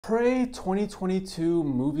Prey 2022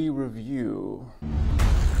 movie review.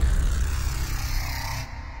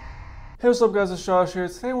 Hey, what's up guys, it's Josh here.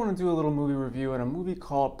 Today I want to do a little movie review on a movie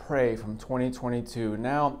called Prey from 2022.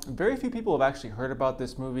 Now, very few people have actually heard about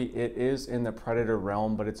this movie. It is in the Predator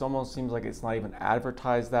realm, but it almost seems like it's not even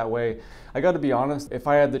advertised that way. I gotta be honest, if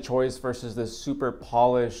I had the choice versus this super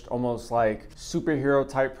polished, almost like superhero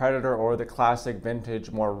type Predator or the classic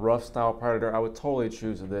vintage, more rough style Predator, I would totally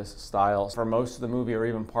choose this style. For most of the movie or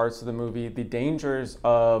even parts of the movie, the dangers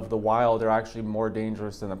of the wild are actually more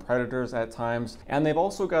dangerous than the Predators at times. And they've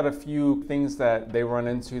also got a few things that they run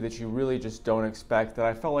into that you really just don't expect that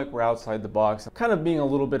I felt like were outside the box, kind of being a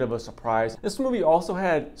little bit of a surprise. This movie also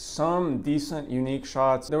had some decent, unique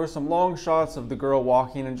shots. There were some long shots of the girl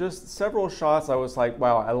walking and just several shots I was like,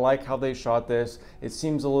 wow, I like how they shot this. It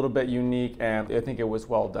seems a little bit unique and I think it was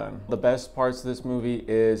well done. The best parts of this movie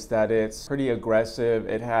is that it's pretty aggressive.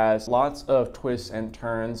 It has lots of twists and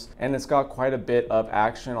turns and it's got quite a bit of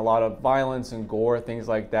action, a lot of violence and gore, things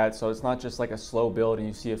like that. So it's not just like a slow build and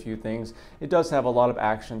you see a few things. It does have a lot of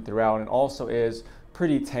action throughout and also is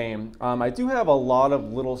pretty tame. I do have a lot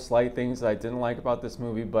of little slight things that I didn't like about this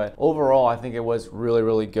movie, but overall I think it was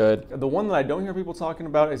really good. The one that I don't hear people talking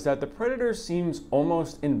about is that the Predator seems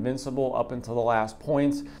almost invincible up until the last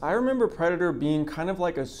point. I remember Predator being kind of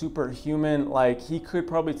like a superhuman, like he could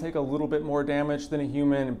probably take a little bit more damage than a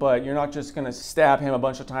human, but you're not just gonna stab him a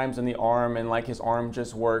bunch of times in the arm and like his arm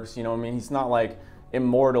just works, you know what I mean? He's not like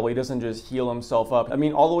immortal. He doesn't just heal himself up. I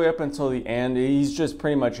mean, all the way up until the end, he's just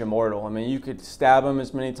pretty much immortal. I mean, you could stab him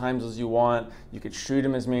as many times as you want. You could shoot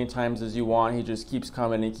him as many times as you want. He just keeps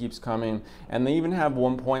coming, he keeps coming. And they even have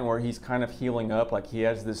one point where he's kind of healing up, like he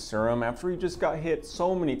has this serum after he just got hit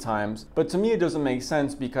so many times. But to me, it doesn't make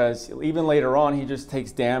sense because even later on, he just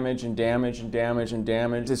takes damage and damage and damage and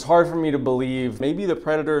damage. It's hard for me to believe. Maybe the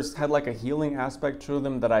Predators had like a healing aspect to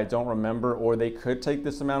them that I don't remember, or they could take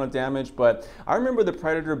this amount of damage. But I remember the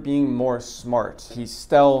Predator being more smart. He's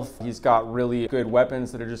stealth, he's got really good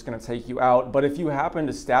weapons that are just going to take you out, but if you happen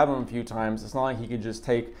to stab him a few times, it's not like he could just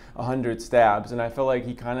take 100 stabs, and I feel like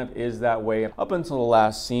he kind of is that way up until the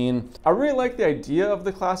last scene. I really like the idea of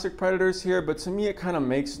the classic Predators here, but to me it kind of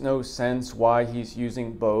makes no sense why he's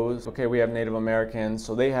using bows. Okay, we have Native Americans,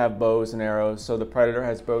 so they have bows and arrows, so the Predator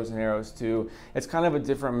has bows and arrows too. It's kind of a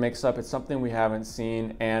different mix-up. It's something we haven't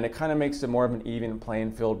seen, and it kind of makes it more of an even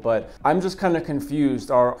playing field, but I'm just kind of confused.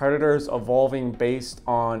 Are Predators evolving based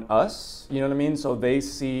on us? You know what I mean? So they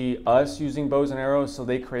see us using bows and arrows, so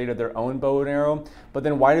they created their own bow and arrow. But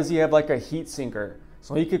then why does he have like a heat sinker?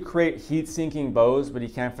 So he could create heat-sinking bows, but he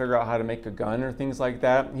can't figure out how to make a gun or things like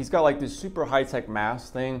that. He's got like this super high-tech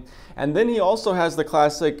mask thing. And then he also has the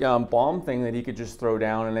classic bomb thing that he could just throw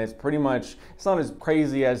down, and it's pretty much, it's not as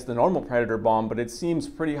crazy as the normal Predator bomb, but it seems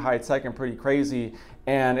pretty high-tech and pretty crazy.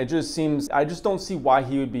 And it just seems, I just don't see why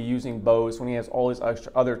he would be using bows when he has all this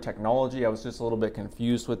extra other technology. I was just a little bit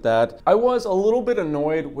confused with that. I was a little bit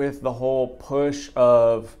annoyed with the whole push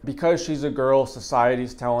of, because she's a girl,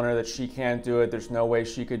 society's telling her that she can't do it. There's no way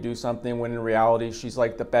she could do something, when in reality, she's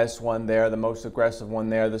like the best one there, the most aggressive one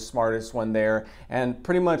there, the smartest one there. And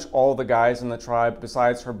pretty much all the guys in the tribe,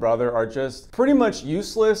 besides her brother, are just pretty much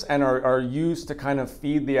useless and are used to kind of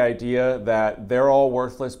feed the idea that they're all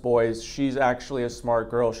worthless boys. She's actually a smart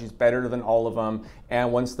girl. She's better than all of them.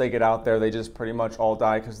 And once they get out there, they just pretty much all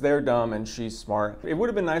die because they're dumb and she's smart. It would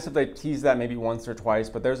have been nice if they teased that maybe once or twice,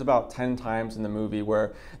 but there's about 10 times in the movie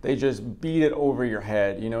where they just beat it over your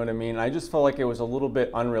head. You know what I mean? I just felt like it was a little bit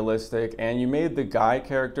unrealistic, and you made the guy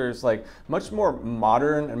characters like much more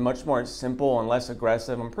modern and much more simple and less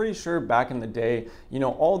aggressive. I'm pretty sure back in the day, you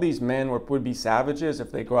know, all these men would be savages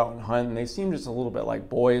if they go out and hunt, and they seem just a little bit like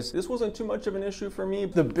boys. This wasn't too much of an issue for me.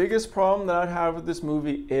 The biggest problem that I'd have with this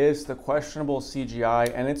movie is the questionable CGI.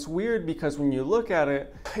 And it's weird because when you look at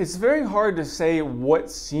it, it's very hard to say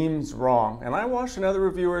what seems wrong. And I watched another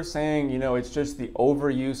reviewer saying, you know, it's just the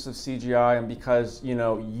overuse of CGI, and because, you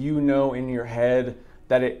know in your head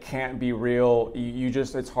that it can't be real,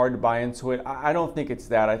 it's hard to buy into it. I don't think it's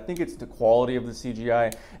that. I think it's the quality of the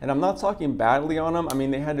CGI. And I'm not talking badly on them. I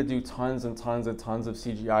mean, they had to do tons and tons and tons of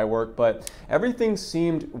CGI work, but everything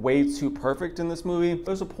seemed way too perfect in this movie.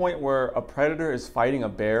 There's a point where a Predator is fighting a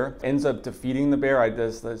bear, ends up defeating the bear.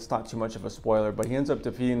 It's not too much of a spoiler, but he ends up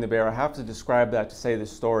defeating the bear. I have to describe that to say the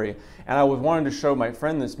story. And I was wanting to show my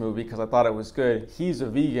friend this movie because I thought it was good. He's a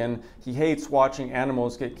vegan. He hates watching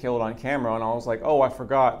animals get killed on camera. And I was like, oh, I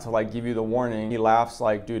forgot to like give you the warning. He laughs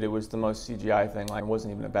like, dude, it was the most CGI thing. Like, I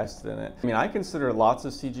wasn't even invested in it. I mean, I consider lots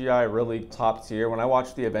of CGI really top tier. When I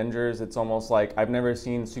watch the Avengers, it's almost like I've never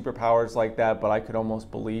seen superpowers like that, but I could almost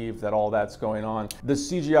believe that all that's going on. The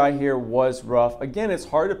CGI here was rough. Again, it's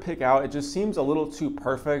hard to pick out. It just seems a little too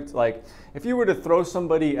perfect. Like, if you were to throw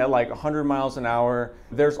somebody at like 100 miles an hour,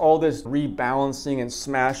 there's all this rebalancing and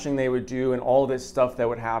smashing they would do and all this stuff that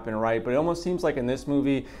would happen, right? But it almost seems like in this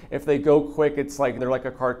movie, if they go quick, it's like they're like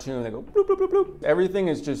a cartoon. They go bloop, bloop, bloop, bloop. Everything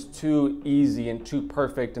is just too easy and too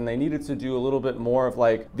perfect, and they needed to do a little bit more of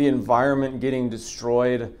like the environment getting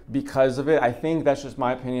destroyed because of it. I think that's just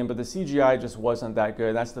my opinion, but the CGI just wasn't that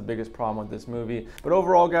good. That's the biggest problem with this movie. But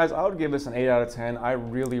overall, guys, I would give this an 8 out of 10. I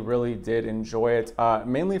really did enjoy it,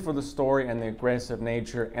 mainly for the story and the aggressive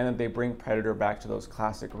nature, and that they bring Predator back to those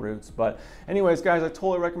classic roots. But anyways, guys, I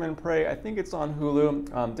totally recommend Prey. I think it's on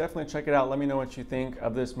Hulu. Definitely check it out. Let me know what you think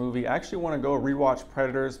of this movie. I actually want to go rewatch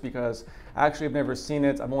Predators because I actually have never seen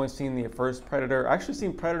it. I've only seen the first Predator. I actually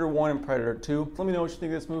seen Predator 1 and Predator 2. Let me know what you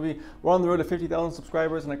think of this movie. We're on the road to 50,000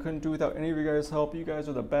 subscribers, and I couldn't do it without any of you guys' help. You guys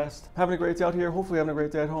are the best. Having a great day out here. Hopefully having a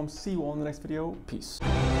great day at home. See you all in the next video. Peace.